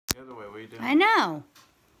doing? I know.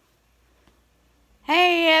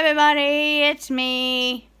 Hey everybody, it's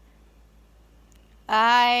me.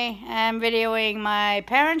 I am videoing my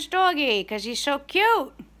parents' doggy because he's so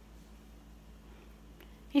cute.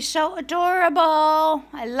 He's so adorable.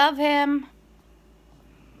 I love him.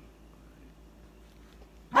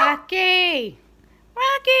 Rocky!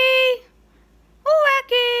 Rocky! Oh,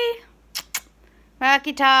 Rocky!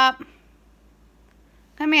 Rocky Top.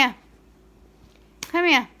 Come here. Come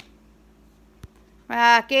here.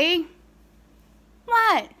 Rocky.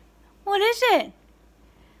 What? What is it?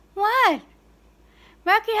 What?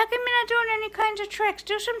 Rocky, how come you're not doing any kinds of tricks?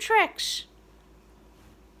 Do some tricks.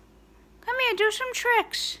 Come here, do some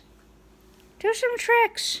tricks. Do some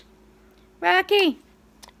tricks. Rocky.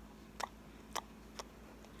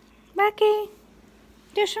 Rocky.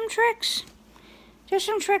 Do some tricks. Do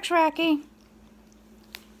some tricks, Rocky.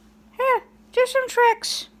 Here, do some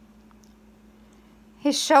tricks.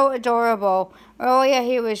 He's so adorable. Earlier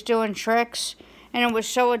he was doing tricks, and it was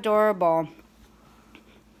so adorable.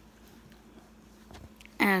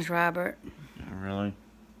 As Robert. Yeah, really?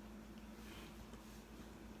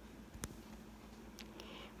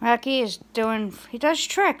 Rocky he does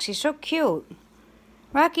tricks. He's so cute.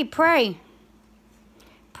 Rocky, pray.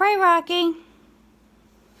 Pray, Rocky.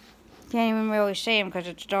 Can't even really see him because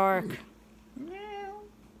it's dark.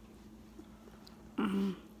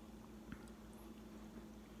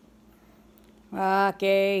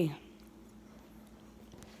 Rocky.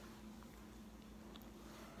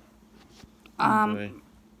 Boy.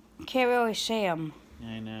 Can't really see him. Yeah,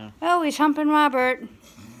 I know. Oh, he's humping Robert.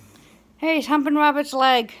 Hey, he's humping Robert's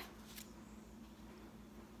leg.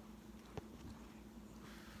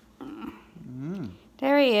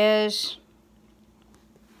 There he is.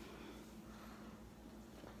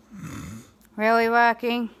 Really,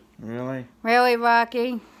 Rocky? Really? Really,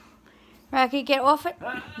 Rocky? Rocky, get off it.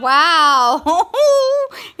 Wow!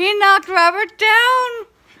 He knocked Robert down.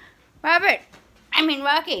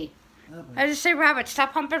 Rocky. I just say, Robert,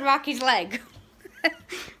 stop humping Rocky's leg.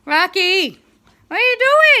 Rocky, what are you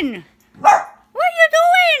doing? What are you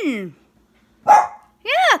doing?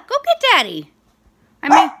 Yeah, go get Daddy. Go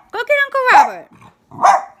get Uncle Robert.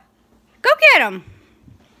 Go get him.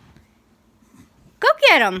 Go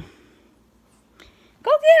get him.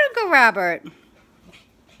 Go get Uncle Robert.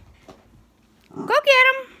 Go get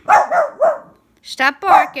him. Stop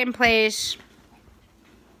barking, please.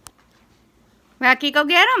 Rocky, go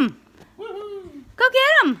get him. Go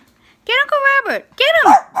get him. Get Uncle Robert. Get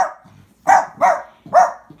him.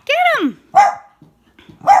 Get him.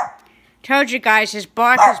 Told you guys, his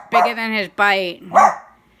bark is bigger than his bite.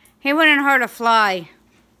 He wouldn't hurt a fly.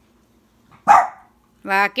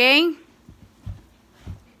 Rocky?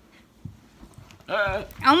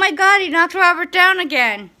 Oh my God, he knocked Robert down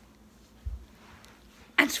again.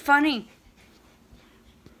 That's funny.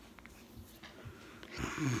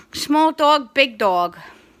 Small dog, big dog.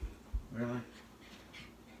 Really?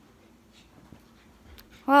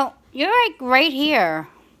 Well, you're like right here.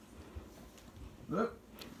 Look.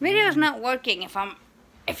 Video's not working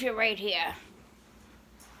if you're right here.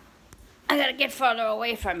 I gotta get further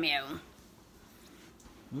away from you.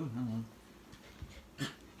 Ooh, hello.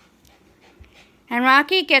 And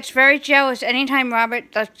Rocky gets very jealous anytime Robert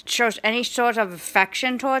shows any sort of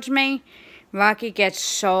affection towards me. Rocky gets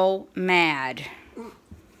so mad.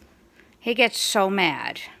 He gets so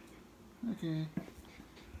mad. Okay.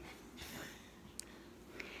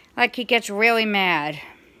 Like he gets really mad.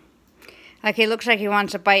 Like he looks like he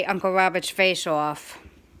wants to bite Uncle Robert's face off.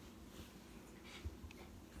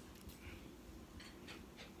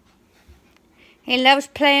 He loves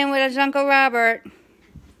playing with his Uncle Robert.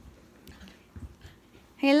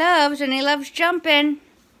 He loves jumping.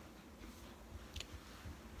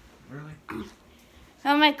 Really?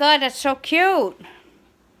 Oh my God, that's so cute.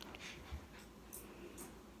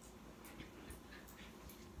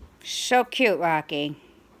 So cute, Rocky.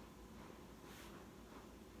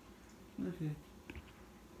 Okay.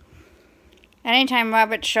 Anytime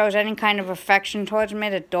Robert shows any kind of affection towards me,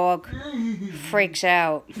 the dog freaks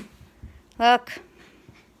out. Look.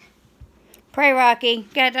 Pray, Rocky.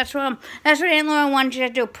 Yeah, that's what Aunt Lauren wanted you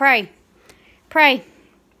to do. Pray. Pray.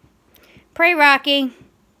 Pray, Rocky.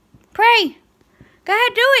 Pray. Go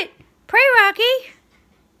ahead, do it. Pray, Rocky.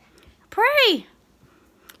 Pray.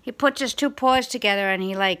 He puts his two paws together and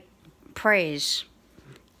he, like, prays.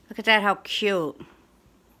 Look at that, how cute.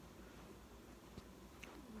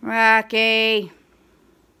 Rocky.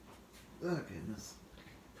 Oh, goodness.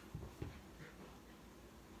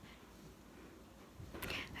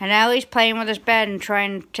 And now he's playing with his bed and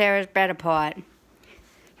trying to tear his bed apart.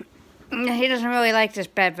 He doesn't really like this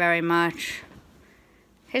bed very much.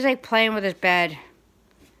 He's like playing with his bed.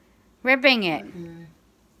 Ripping it. Okay.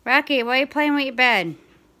 Rocky, why are you playing with your bed?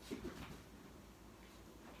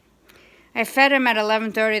 I fed him at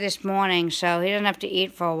 11:30 this morning, so he doesn't have to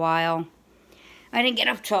eat for a while. I didn't get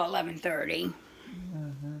up till 11:30.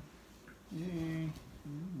 Yay.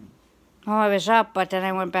 Oh, I was up, but then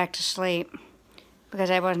I went back to sleep because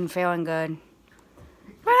I wasn't feeling good.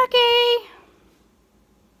 Rocky!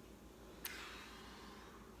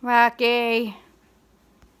 Rocky!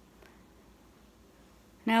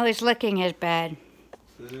 Now he's licking his bed.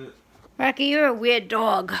 Sit. Rocky, you're a weird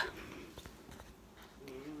dog.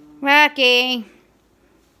 Rocky!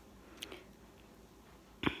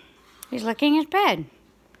 He's licking his bed.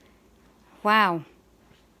 Wow.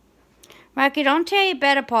 Rocky, don't tear your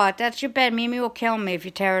bed apart. That's your bed. Mimi will kill me if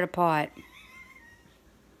you tear it apart.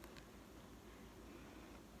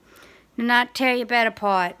 Do not tear your bed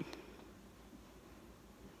apart.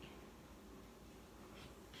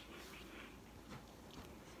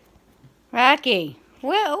 Rocky,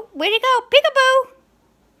 well, where'd he go? Peekaboo!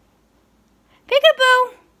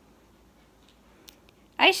 Peekaboo!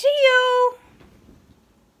 I see you!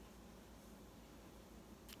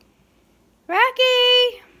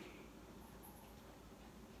 Rocky!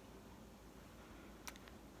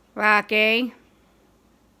 Rocky.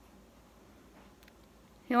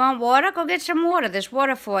 You want water? Go get some water. There's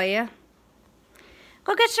water for you.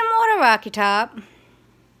 Go get some water, Rocky Top.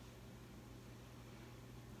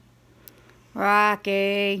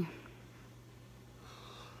 Rocky.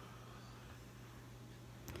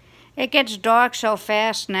 It gets dark so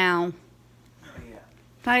fast now. Oh, yeah.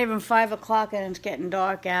 It's not even 5 o'clock and it's getting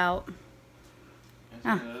dark out.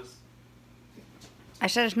 Yes, it is. I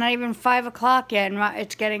said it's not even 5 o'clock yet and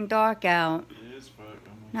it's getting dark out. It is 5.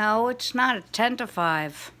 No, it's not. It's 10 to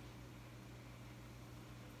 5.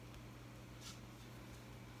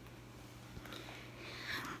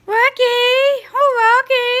 Rocky! Oh,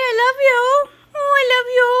 Rocky, I love you. Oh, I love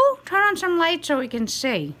you. Turn on some light so we can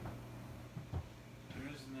see. There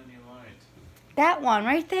isn't any light. That one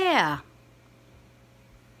right there.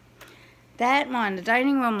 That one, the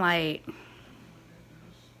dining room light.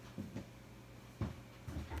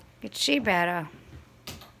 You can see better.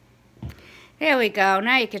 There we go.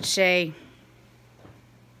 Now you can see.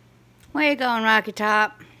 Where you going, Rocky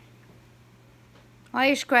Top? Why are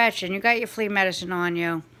you scratching? You got your flea medicine on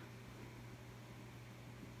you.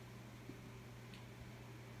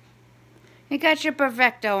 You got your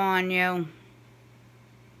Perfecto on you.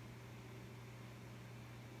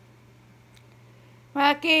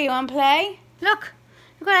 Rocky, you want to play? Look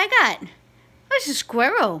what I got. Oh, it's a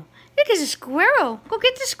squirrel. Look, it's a squirrel. Go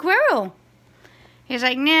get the squirrel. He's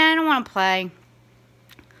like, nah, I don't want to play.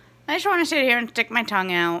 I just want to sit here and stick my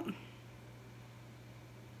tongue out.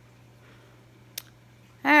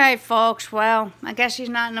 Alright, folks. Well, I guess he's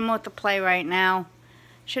not in the mood to play right now.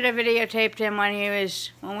 Should have videotaped him when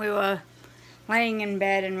we were laying in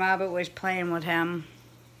bed and Robert was playing with him.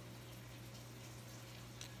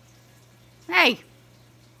 Hey!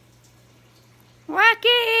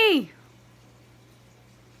 Rocky!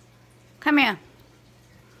 Come here.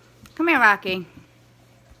 Come here, Rocky.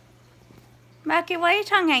 Rocky, why are your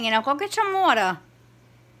tongue hanging out? Go get some water.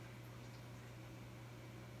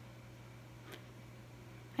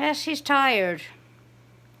 Yes, he's tired.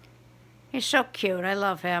 He's so cute. I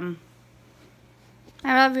love him.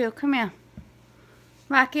 I love you. Come here.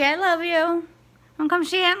 Rocky, I love you. Want to come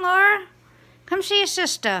see Aunt Laura? Come see your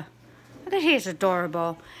sister. Look at he's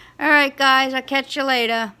adorable. Alright, guys. I'll catch you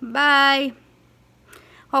later. Bye.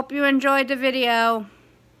 Hope you enjoyed the video.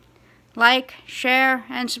 Like, share,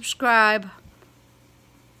 and subscribe.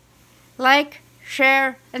 Like,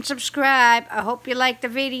 share, and subscribe. I hope you liked the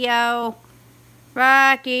video.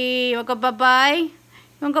 Rocky, you want to go bye-bye? You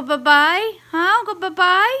want to go bye-bye? Huh? Go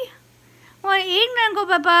bye-bye? Want to eat and go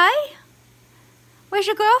bye-bye? Where's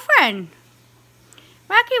your girlfriend?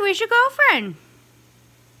 Rocky, where's your girlfriend?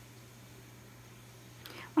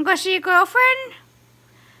 Want to go see your girlfriend?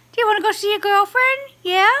 Do you want to go see your girlfriend?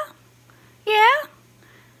 Yeah? Yeah?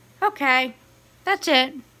 Okay. That's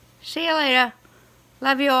it. See you later.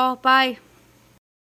 Love you all. Bye.